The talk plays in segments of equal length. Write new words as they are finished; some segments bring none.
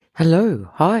Hello,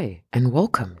 hi, and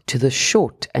welcome to the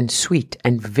short and sweet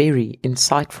and very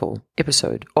insightful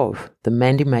episode of the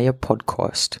Mandy Mayer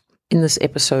podcast. In this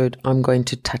episode, I'm going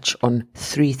to touch on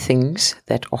 3 things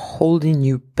that are holding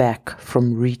you back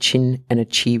from reaching and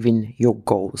achieving your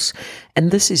goals. And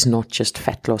this is not just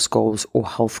fat loss goals or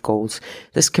health goals.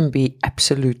 This can be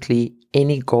absolutely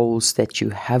any goals that you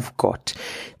have got.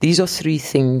 These are 3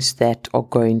 things that are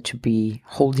going to be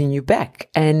holding you back.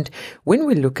 And when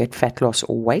we look at fat loss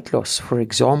or weight loss, for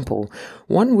example,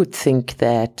 one would think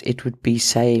that it would be,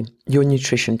 say, your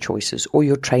nutrition choices or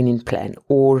your training plan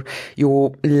or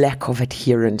your lack of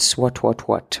adherence,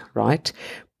 right?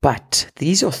 But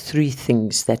these are 3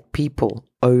 things that people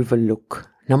overlook.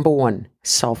 Number 1,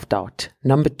 self-doubt.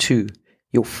 Number 2,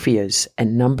 your fears.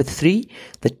 And number 3,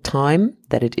 the time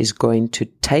that it is going to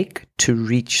take to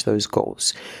reach those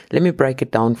goals. Let me break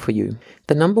it down for you.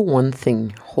 The number 1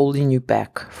 thing holding you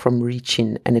back from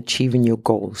reaching and achieving your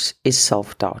goals is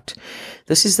self-doubt.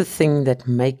 This is the thing that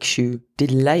makes you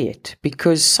delay it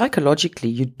because psychologically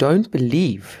you don't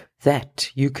believe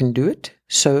that you can do it.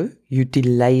 So you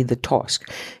delay the task.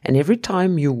 And every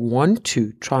time you want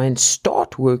to try and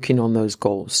start working on those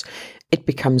goals, it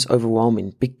becomes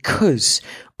overwhelming because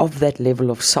of that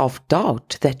level of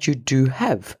self-doubt that you do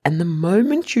have. And the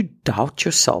moment you doubt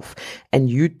yourself and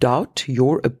you doubt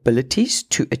your abilities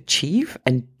to achieve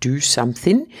and do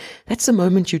something, that's the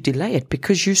moment you delay it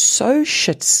because you're so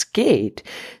shit scared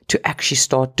to actually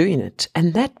start doing it.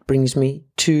 And that brings me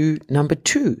to number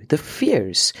 2, the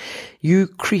fears. You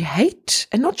create,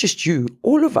 and not just you,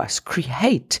 all of us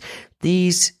create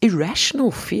these irrational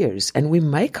fears, and we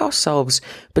make ourselves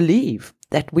believe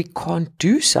that we can't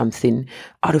do something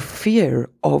out of fear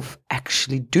of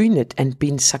actually doing it and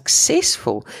being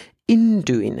successful in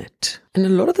doing it. And a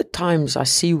lot of the times I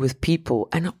see with people,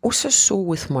 and I also saw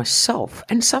with myself,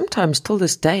 and sometimes till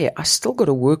this day, I still got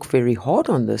to work very hard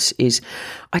on this, is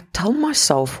I tell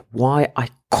myself why I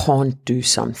can't do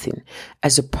something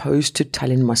as opposed to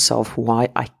telling myself why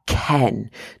I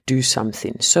can do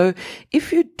something. So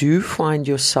if you do find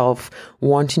yourself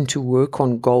wanting to work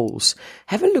on goals,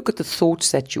 have a look at the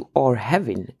thoughts that you are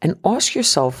having and ask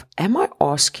yourself, am I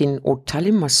asking or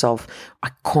telling myself I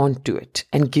can't do it,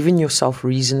 and giving yourself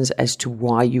reasons as to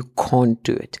why you can't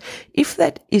do it? If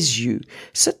that is you,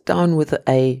 sit down with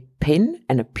a pen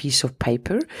and a piece of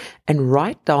paper and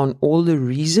write down all the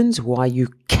reasons why you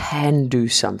can do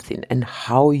something and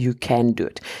how you can do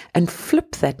it, and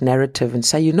flip that narrative and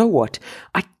say, you know what,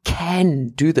 I can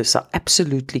do this. I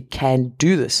absolutely can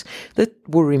do this. That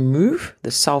will remove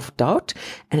the self-doubt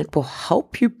and it will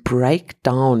help you break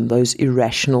down those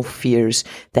irrational fears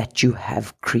that you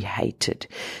have created.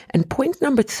 And point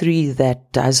number 3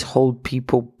 that does hold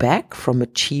people back from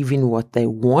achieving what they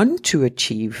want to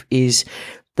achieve is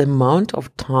the amount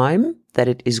of time that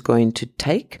it is going to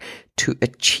take to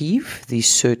achieve these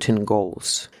certain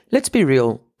goals. Let's be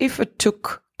real. If it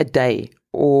took a day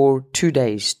or 2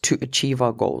 days to achieve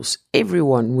our goals,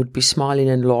 everyone would be smiling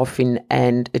and laughing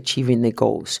and achieving their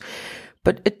goals.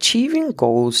 But achieving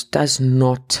goals does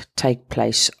not take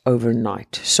place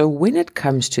overnight. So when it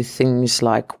comes to things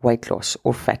like weight loss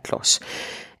or fat loss,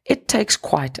 it takes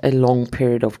quite a long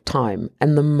period of time.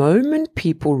 And the moment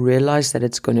people realize that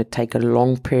it's going to take a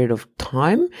long period of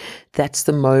time, that's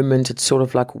the moment it's sort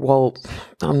of like, well,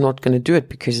 I'm not going to do it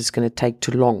because it's going to take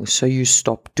too long. So you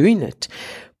stop doing it.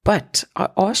 But I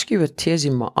ask you with tears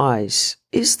in my eyes,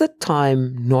 is the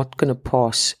time not going to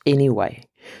pass anyway?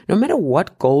 No matter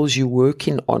what goals you're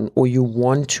working on or you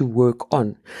want to work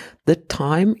on, the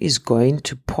time is going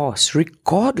to pass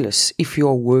regardless if you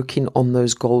are working on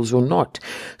those goals or not.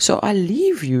 So I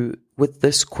leave you with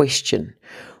this question.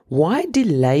 Why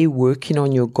delay working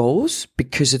on your goals?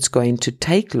 Because it's going to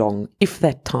take long if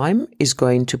that time is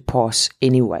going to pass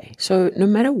anyway. So no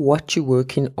matter what you're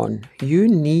working on, you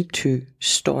need to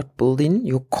start building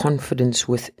your confidence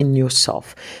within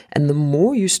yourself. And the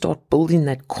more you start building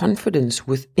that confidence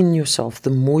within yourself, the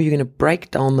more you're going to break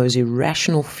down those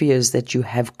irrational fears that you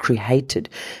have created.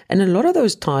 And a lot of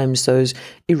those times, those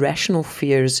irrational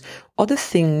fears are the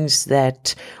things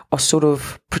that are sort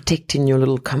of protecting your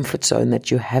little comfort zone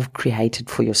that you have created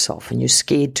for yourself, and you're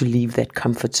scared to leave that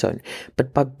comfort zone.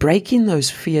 But by breaking those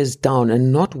fears down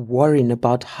and not worrying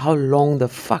about how long the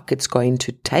fuck it's going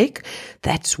to take,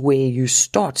 that's where you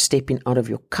start stepping out of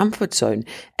your comfort zone,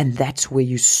 and that's where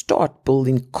you start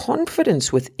building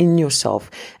confidence within yourself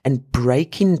and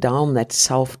breaking down that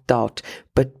self-doubt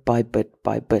bit by bit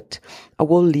by bit. I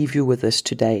will leave you with this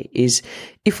today is,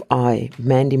 if I,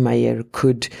 Mandy Mayer,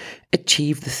 could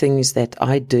achieve the things that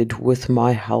I did with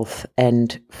my health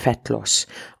and fat loss,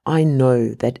 I know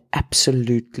that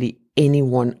absolutely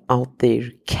anyone out there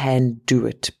can do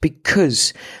it,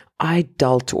 because I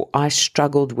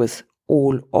struggled with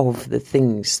all of the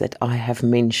things that I have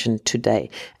mentioned today.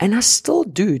 And I still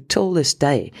do till this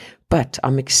day, but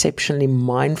I'm exceptionally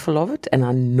mindful of it. And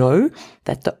I know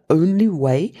that the only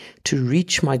way to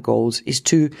reach my goals is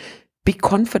to be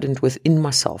confident within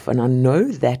myself. And I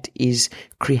know that is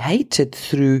created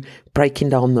through breaking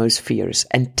down those fears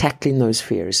and tackling those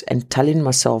fears and telling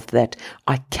myself that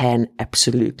I can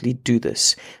absolutely do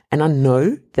this. And I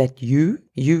know that you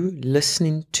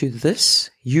listening to this,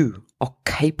 you are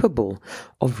capable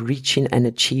of reaching and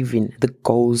achieving the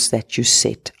goals that you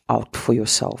set out for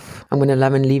yourself. I'm going to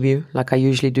love and leave you like I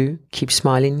usually do. Keep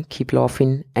smiling, keep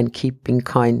laughing, and keep being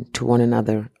kind to one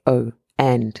another. Oh,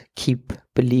 and keep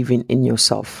believing in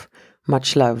yourself.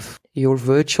 Much love, your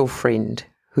virtual friend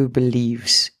who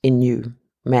believes in you,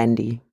 Mandy.